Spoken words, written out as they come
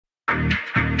Hey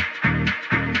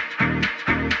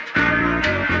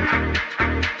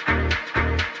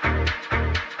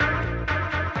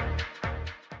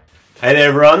there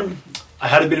everyone, I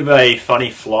had a bit of a funny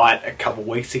flight a couple of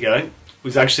weeks ago. It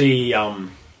was actually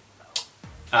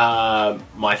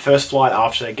my first flight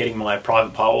after getting my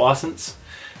private pilot license.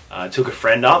 I took a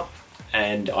friend up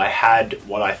and I had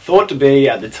what I thought to be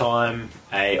at the time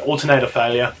a alternator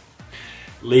failure,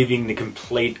 leaving the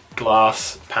complete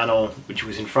glass panel which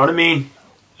was in front of me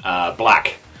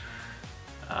black.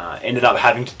 Ended up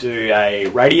having to do a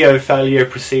radio failure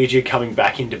procedure coming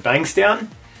back into Bankstown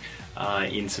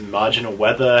in some marginal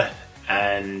weather,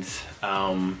 and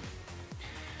got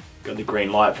the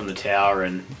green light from the tower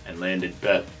and landed.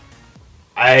 But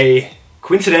I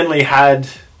coincidentally had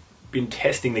been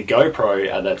testing the GoPro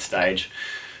at that stage,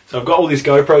 so I've got all this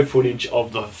GoPro footage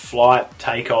of the flight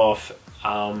takeoff,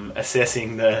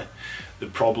 assessing the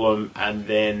problem, and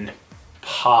then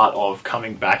part of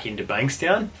coming back into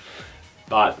Bankstown.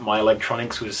 But my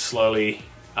electronics was slowly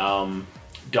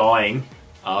dying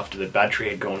after the battery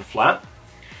had gone flat,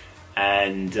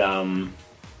 and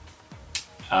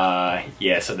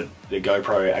yeah, so the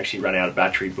GoPro actually ran out of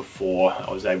battery before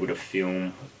I was able to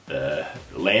film the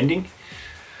landing.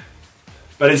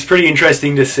 But it's pretty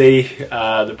interesting to see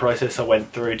the process I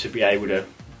went through to be able to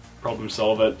problem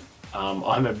solve it.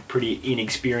 I'm a pretty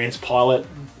inexperienced pilot,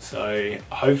 so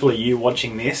hopefully you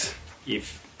watching this,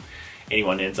 if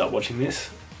anyone ends up watching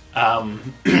this,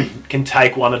 can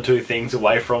take one or two things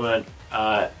away from it,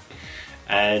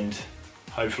 and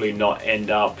hopefully not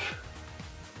end up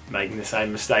making the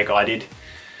same mistake I did.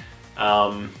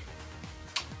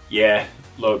 Yeah,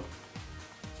 look,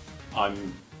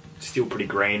 I'm still pretty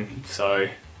green, so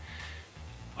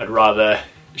I'd rather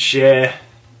share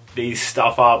these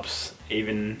stuff ups,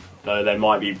 even though they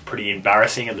might be pretty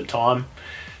embarrassing at the time,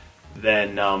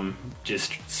 than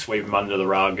just sweep them under the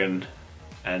rug and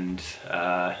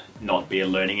not be a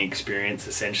learning experience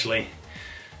essentially.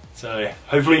 So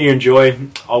hopefully you enjoy.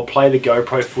 I'll play the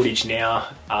GoPro footage now,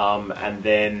 and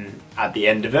then at the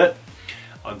end of it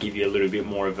I'll give you a little bit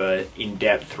more of an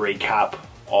in-depth recap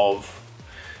of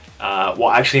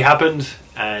what actually happened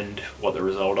and what the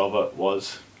result of it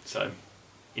was. So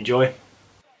enjoy.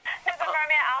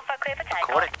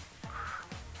 Recording.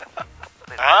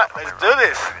 Alright, let's do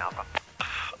this.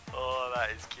 Oh,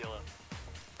 that is killer.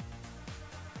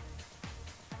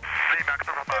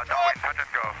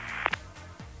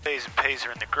 P's and P's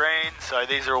are in the green, so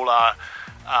these are all our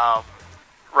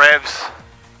revs,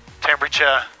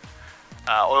 temperature,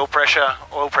 oil pressure.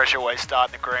 Oil pressure always start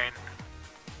in the green.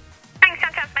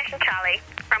 Bankstown transmission Charlie.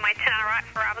 Runway 2 on the right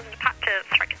for arrivals and departures,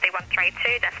 frequency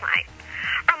 132.8.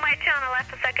 Runway 2 on the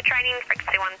left for circuit training,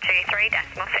 frequency 123.6.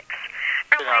 Runway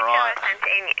 2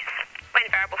 center in use. Wind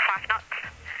variable 5 knots.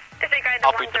 Disregard the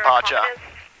 10 kilometers.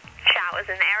 Showers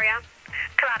in the area.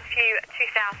 Cloud view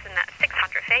 2,600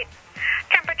 feet.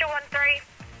 Temperature 13.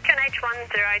 QNH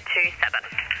 1027.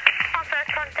 On first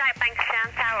contact Bankstown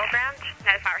Tower or ground.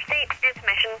 Notify receipt.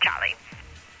 Information Charlie.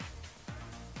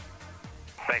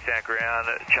 Bankstown ground,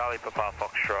 Charlie Papa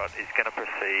Foxtrot is going to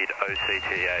proceed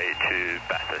OCTA to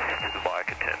Bathurst via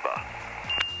Katoomba.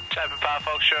 Charlie Papa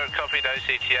Foxtrot, copied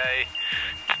OCTA.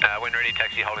 When ready,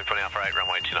 taxi holding point Alpha 8,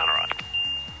 runway 29 right.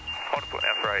 Holding point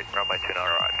Alpha 8, runway 29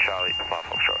 right, Charlie Papa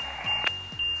Foxtrot.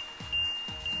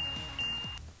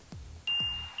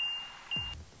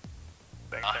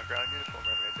 Bankstown ground, uniform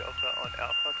runway Delta on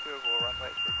Alpha, clear of all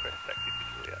runways, request taxi to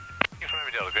Juliet. Uniform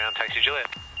runway Delta ground, taxi Juliet.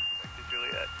 Taxi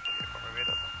Juliet, uniform runway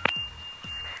Delta.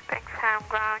 Bankstown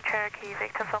ground, Cherokee,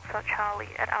 Victor Foxtrot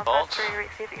Charlie at Alpha 3,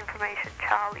 receive information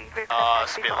Charlie,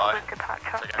 request taxi for all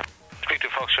departure. Speak to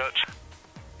Foxtrot.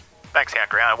 Bankstown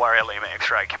ground, Warrior Lima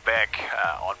X-Ray Quebec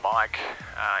on mic,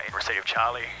 in receipt of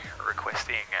Charlie,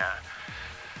 requesting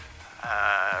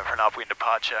for an upwind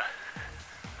departure.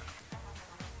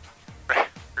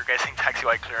 Requesting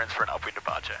taxiway clearance for an upwind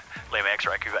departure. Lima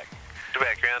X-Ray Quebec.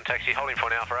 Quebec ground, taxi holding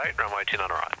point Alpha 8, runway 29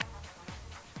 right.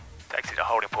 Taxi to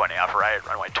holding point Alpha 8,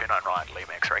 runway 29 right,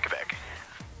 Lima X-Ray Quebec.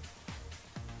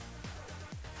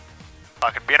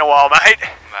 Fucking been a while, mate.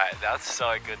 Mate, that's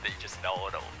so good that you just know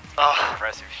it all. Oh,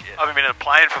 impressive shit. I haven't been in a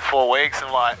plane for 4 weeks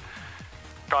and like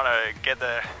trying to get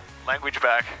the language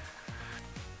back.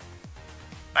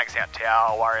 Bankstown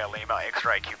Tower, Warrior Lima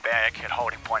X-Ray Quebec at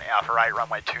holding point Alpha 8,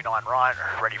 runway 29 right,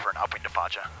 ready for an upwind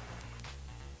departure.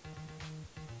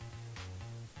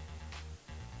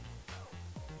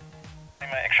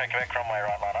 Lima X-Ray Quebec, runway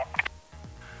right, line up.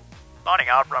 Lining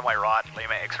up, runway right,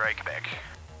 Lima X-Ray Quebec.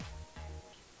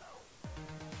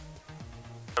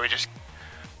 So we just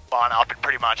line up and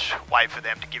pretty much wait for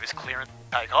them to give us clearance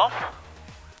to take off.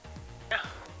 Yeah.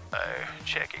 So,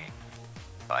 checking.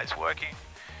 It's working.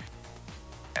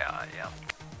 Yeah.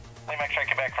 Lima X-ray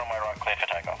Quebec, runway right, clear for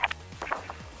takeoff.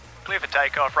 Clear for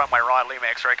takeoff, runway right, Lima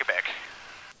X-ray Quebec.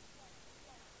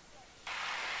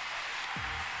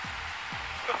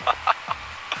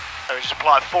 So we just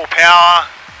applied full power.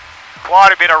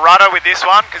 Quite a bit of rudder with this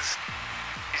one because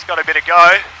he's got a bit of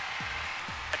go.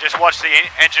 And just watch the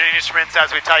engine instruments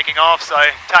as we're taking off. So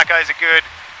tacos are good,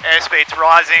 airspeed's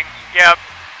rising. Yep.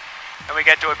 And we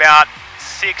get to about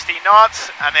 60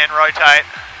 knots and then rotate.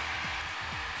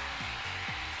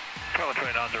 Travel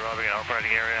 29's arriving in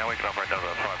operating area. We can operate down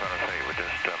about 500 feet. We're just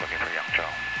looking for a young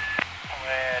child.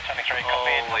 We're 23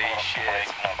 copied. Holy shit.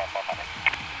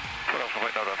 Can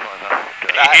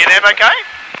you hear them okay?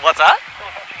 What's that?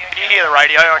 Can you hear the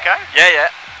radio okay? Yeah.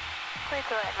 Clear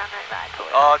to land, runway right,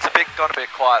 clear. Oh, it's gone a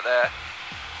bit quiet there.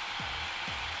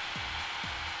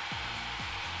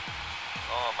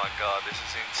 Oh my god, this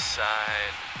is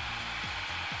insane.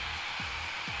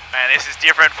 Man, this is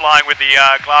different flying with the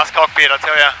glass cockpit, I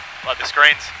tell you. Like the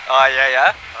screens. Oh,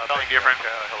 yeah. Something different.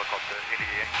 Helicopter into the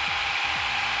air.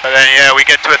 So then, yeah, we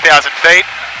get to 1,000 feet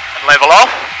and level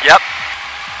off. Yep.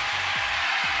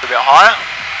 A bit higher.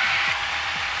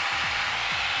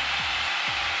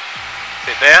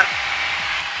 Bit there.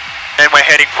 Then we're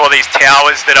heading for these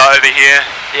towers that are over here.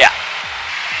 Yeah.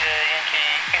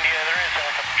 Yankee India, there is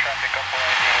helicopter traffic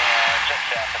operating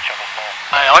just south of Chopper's Mall.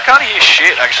 Hey, I can't hear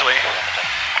shit actually.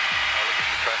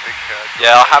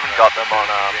 Yeah, I haven't got them on.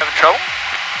 Having trouble?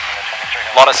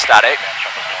 A lot of static.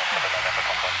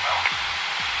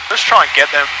 Just try and get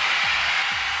them.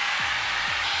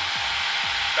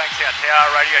 Bankstown Tower,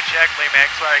 radio check, Lima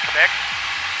X-ray Quebec.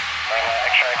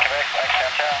 X-ray Quebec,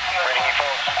 Bankstown Tower, reading you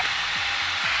false.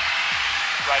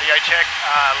 Radio check,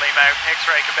 Lima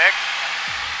X-ray Quebec.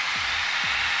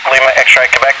 Lima X-ray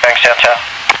Quebec, Bankstown Tower.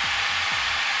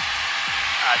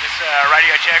 Just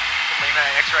radio check, Lima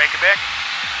X-ray Quebec.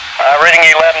 Reading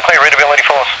you loud and clear, readability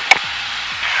false.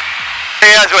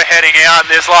 See, as we're heading out,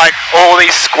 there's like all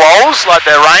these squalls, like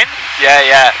they're rain.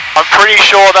 Yeah. I'm pretty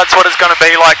sure that's what it's going to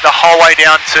be like the whole way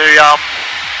down to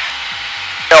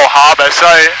Shellharbour. So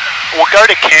we'll go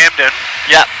to Camden.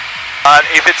 Yep.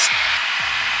 If it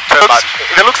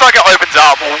looks like it opens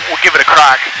up, we'll give it a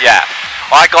crack. Yeah.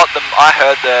 I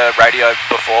heard the radio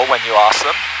before when you asked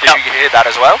them. Did you hear that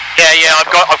as well? Yeah. I've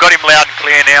got him loud and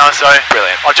clear now. So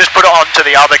brilliant. I'll just put it onto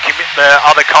the other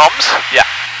comms. Yeah.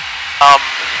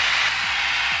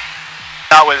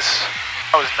 That was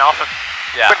nothing.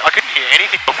 Yeah. I couldn't hear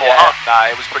anything before. Yeah, no,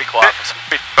 it was pretty quiet.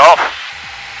 Bit off.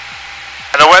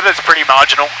 And the weather's pretty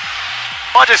marginal.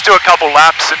 Might just do a couple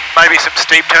laps and maybe some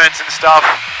steep turns and stuff.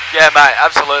 Yeah, mate,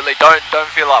 absolutely. Don't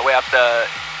feel like we have to,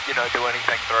 do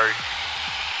anything through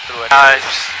any of this.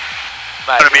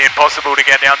 It's going to be impossible to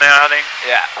get down there, I think.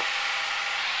 Yeah.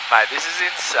 Mate, this is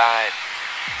insane.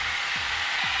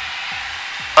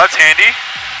 That's handy.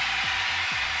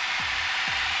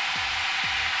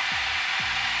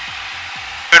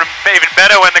 Even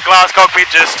better when the glass cockpit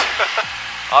just... it's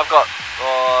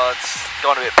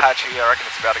gone a bit patchy. I reckon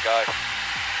it's about to go.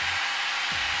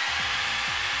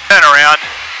 Turn around.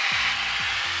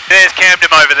 There's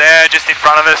Camden over there, just in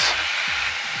front of us.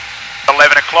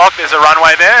 11 o'clock, there's a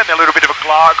runway there, and a little bit of a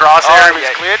grass area was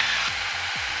cleared.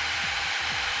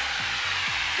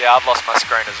 Yeah, I've lost my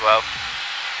screen as well.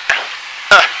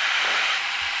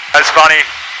 That's funny.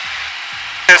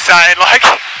 Just saying, like,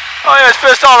 oh yeah, it's the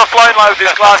first time I've flown like with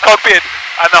this glass cockpit,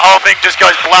 and the whole thing just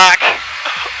goes black.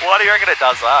 Why do you reckon it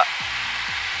does that?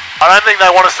 I don't think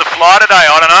they want us to fly today,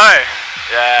 I don't know.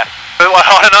 Yeah. But, like,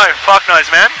 I don't know, fuck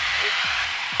knows, man.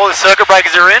 All the circuit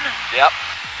breakers are in. Yep.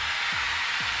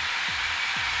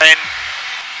 And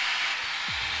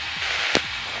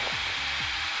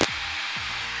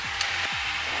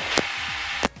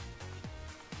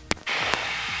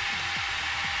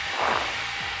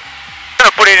I'm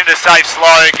gonna put it into safe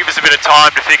slow, give us a bit of time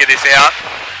to figure this out.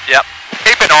 Yep.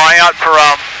 Keep an eye out for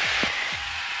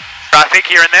traffic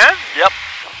here and there. Yep.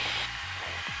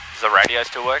 Is the radio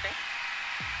still working?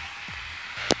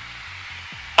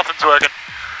 Nothing's working.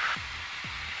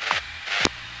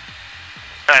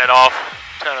 Turn it off.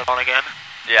 Turn it on again.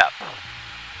 Yeah.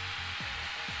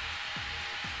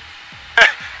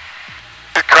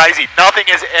 It's crazy. Nothing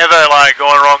has ever like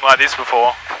gone wrong like this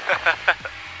before.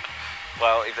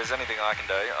 Well, if there's anything I can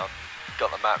do, I've got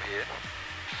the map here.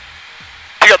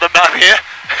 You got the map here?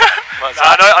 No,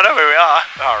 I know where we are.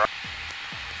 Alright.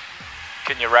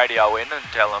 Can you radio in and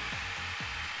tell them?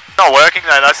 It's not working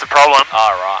though, that's the problem.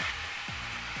 Alright.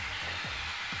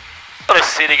 Sort of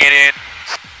sitting it in.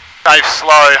 Safe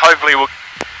slow. Hopefully we'll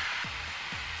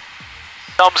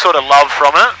some sort of love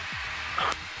from it.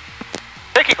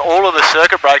 Checking all of the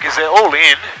circuit breakers, they're all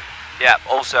in. Yeah,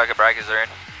 all circuit breakers are in.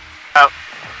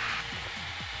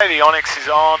 Avionics is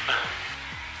on.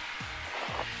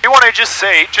 You want to just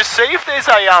see if there's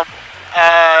a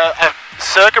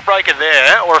circuit breaker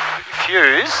there or a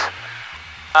fuse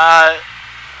that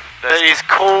is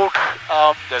called.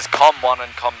 There's COM 1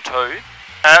 and COM 2.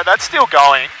 That's still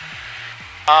going.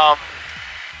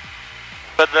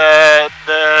 But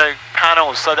the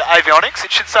panels, so the avionics,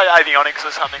 it should say avionics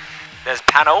or something. There's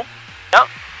panel. Yep.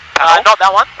 Panel. Not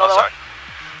that one. Not that one.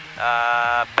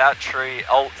 Battery,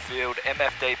 alt field,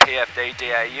 MFD, PFD,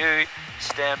 DAU,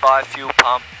 standby, fuel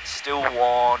pump, still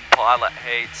worn, pilot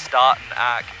heat, start and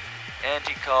act,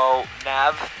 anti-coal,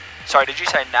 nav. Sorry, did you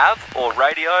say nav or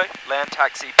radio? Land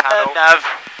taxi, panel. Nav.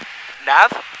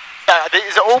 Nav?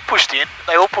 Is it all pushed in?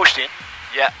 They all pushed in.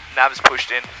 Yeah, nav's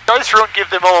pushed in. Go through and give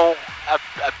them all a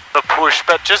push,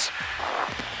 but just.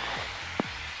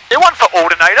 There one for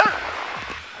alternator.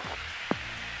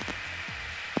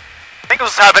 I think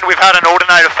what's happened, we've had an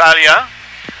alternator failure,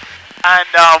 and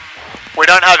we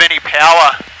don't have any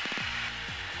power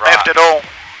left at all.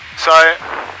 So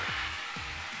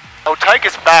they'll take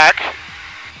us back,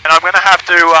 and I'm going to have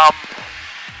to.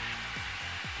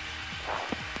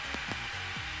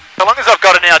 So long as I've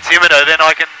got an altimeter, then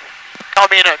I can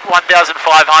come in at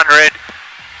 1,500,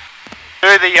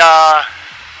 do the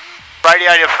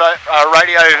radio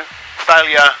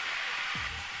failure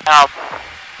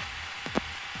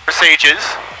procedures,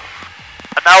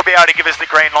 and they'll be able to give us the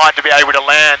green light to be able to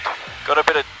land. Got a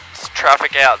bit of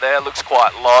traffic out there, looks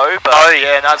quite low, but... Oh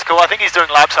yeah, that's cool. I think he's doing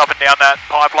laps up and down that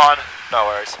pipeline. No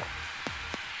worries.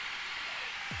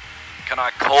 Can I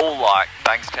call, like,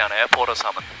 Bankstown Airport or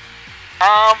something?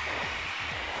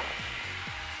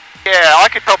 Yeah, I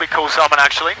could probably call someone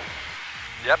actually.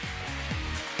 Yep.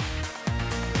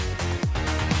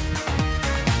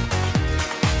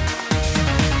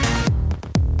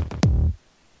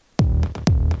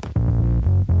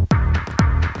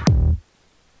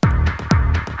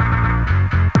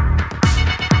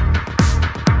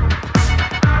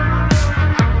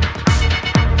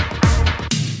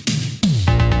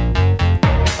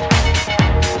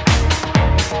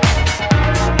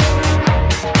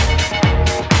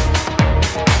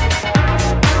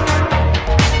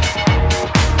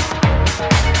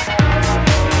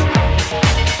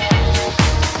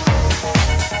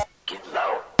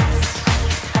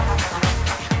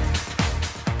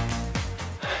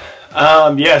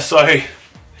 Yeah, so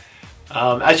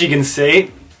as you can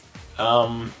see,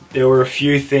 there were a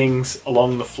few things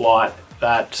along the flight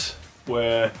that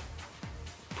were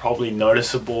probably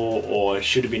noticeable or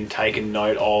should have been taken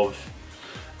note of,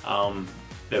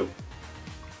 that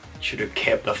should have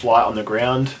kept the flight on the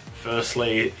ground.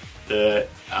 Firstly, the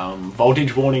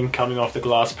voltage warning coming off the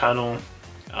glass panel.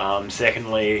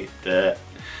 Secondly, the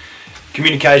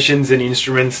communications and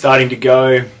instruments starting to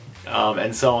go,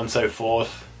 and so on and so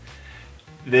forth.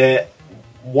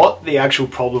 What the actual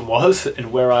problem was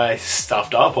and where I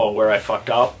stuffed up or where I fucked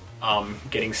up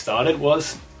getting started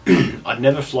was I'd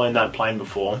never flown that plane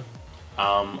before.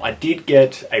 I did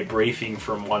get a briefing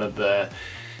from one of the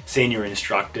senior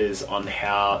instructors on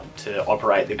how to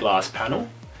operate the glass panel,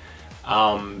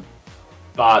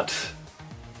 but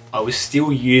I was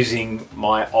still using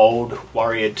my old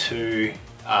Warrior 2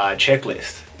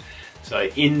 checklist. So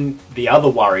in the other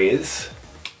Warriors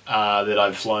that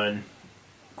I've flown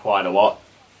quite a lot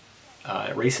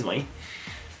recently,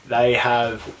 they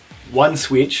have one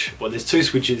switch, well there's two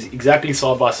switches exactly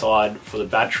side by side for the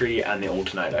battery and the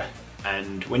alternator,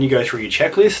 and when you go through your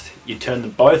checklist you turn them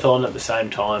both on at the same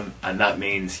time, and that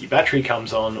means your battery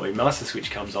comes on or your master switch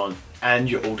comes on and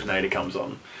your alternator comes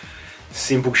on.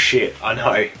 Simple shit, I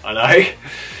know,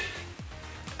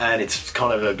 and it's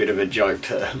kind of a bit of a joke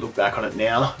to look back on it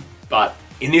now, but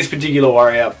in this particular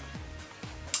Warrior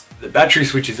the battery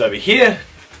switch is over here,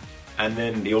 and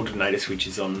then the alternator switch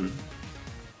is on,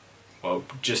 well,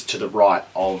 just to the right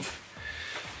of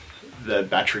the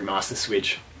battery master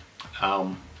switch.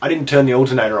 I didn't turn the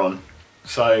alternator on,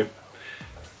 so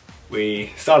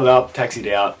we started up, taxied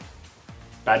out,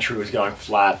 battery was going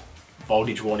flat,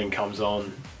 voltage warning comes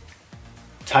on,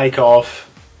 take off,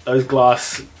 those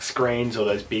glass screens or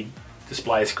those big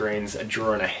display screens are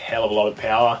drawing a hell of a lot of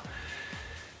power.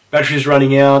 Battery's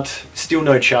running out, still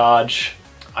no charge.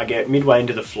 I get midway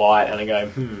into the flight and I go,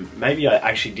 maybe I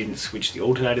actually didn't switch the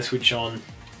alternator switch on.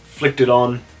 Flicked it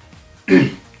on.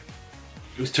 It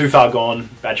was too far gone,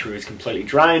 battery was completely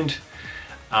drained.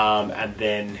 And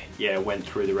then, yeah, went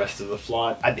through the rest of the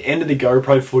flight. At the end of the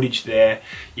GoPro footage there,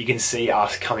 you can see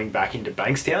us coming back into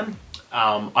Bankstown.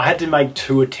 I had to make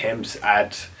 2 attempts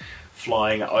at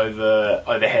flying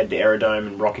overhead the aerodrome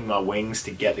and rocking my wings to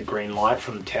get the green light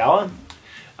from the tower.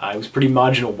 It was pretty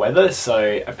marginal weather,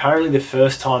 so apparently the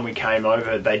first time we came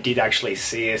over they did actually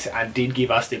see us and did give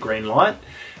us the green light,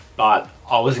 but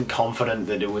I wasn't confident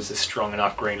that it was a strong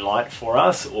enough green light for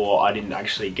us, or I didn't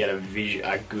actually get a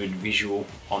good visual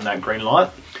on that green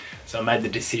light. So I made the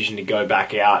decision to go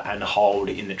back out and hold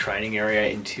in the training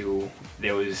area until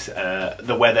there was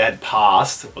the weather had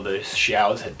passed, or the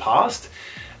showers had passed,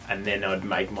 and then I'd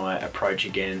make my approach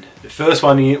again. The first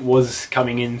one was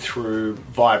coming in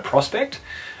via Prospect,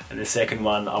 and the second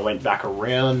one I went back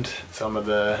around some of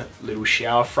the little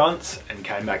shower fronts and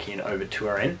came back in over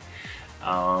 2RN.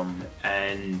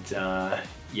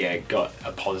 Yeah, got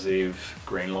a positive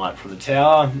green light from the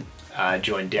tower,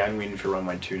 joined downwind for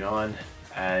runway 29,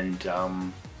 and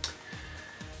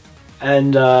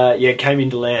yeah, came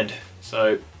into land.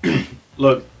 So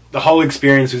look, the whole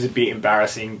experience was a bit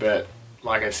embarrassing, but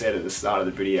like I said at the start of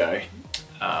the video,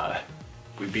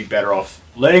 we'd be better off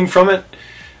learning from it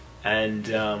and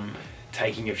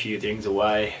taking a few things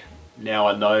away. Now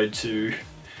I know to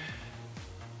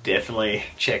definitely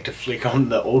check to flick on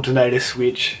the alternator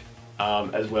switch,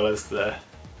 as well as the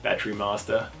battery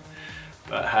master.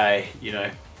 But hey, you know,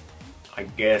 I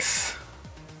guess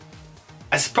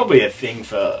that's probably a thing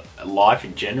for life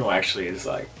in general actually, is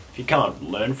like, if you can't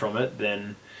learn from it,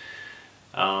 then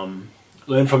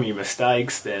learn from your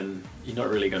mistakes, then you're not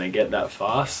really going to get that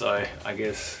far. So I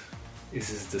guess this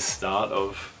is the start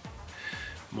of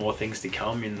more things to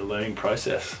come in the learning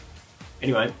process.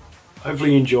 Anyway,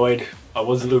 hopefully you enjoyed. I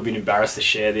was a little bit embarrassed to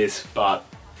share this, but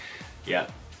yeah,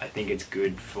 I think it's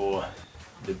good for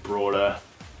the broader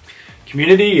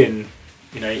community, and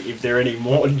you know, if there are any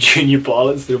more junior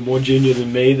pilots that are more junior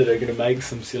than me that are going to make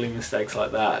some silly mistakes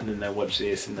like that, and then they watch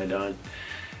this and they don't,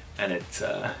 and it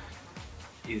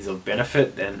is of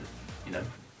benefit, then you know,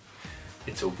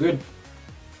 it's all good.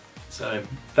 So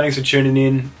thanks for tuning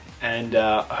in, and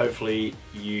hopefully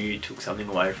you took something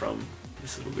away from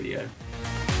this little video.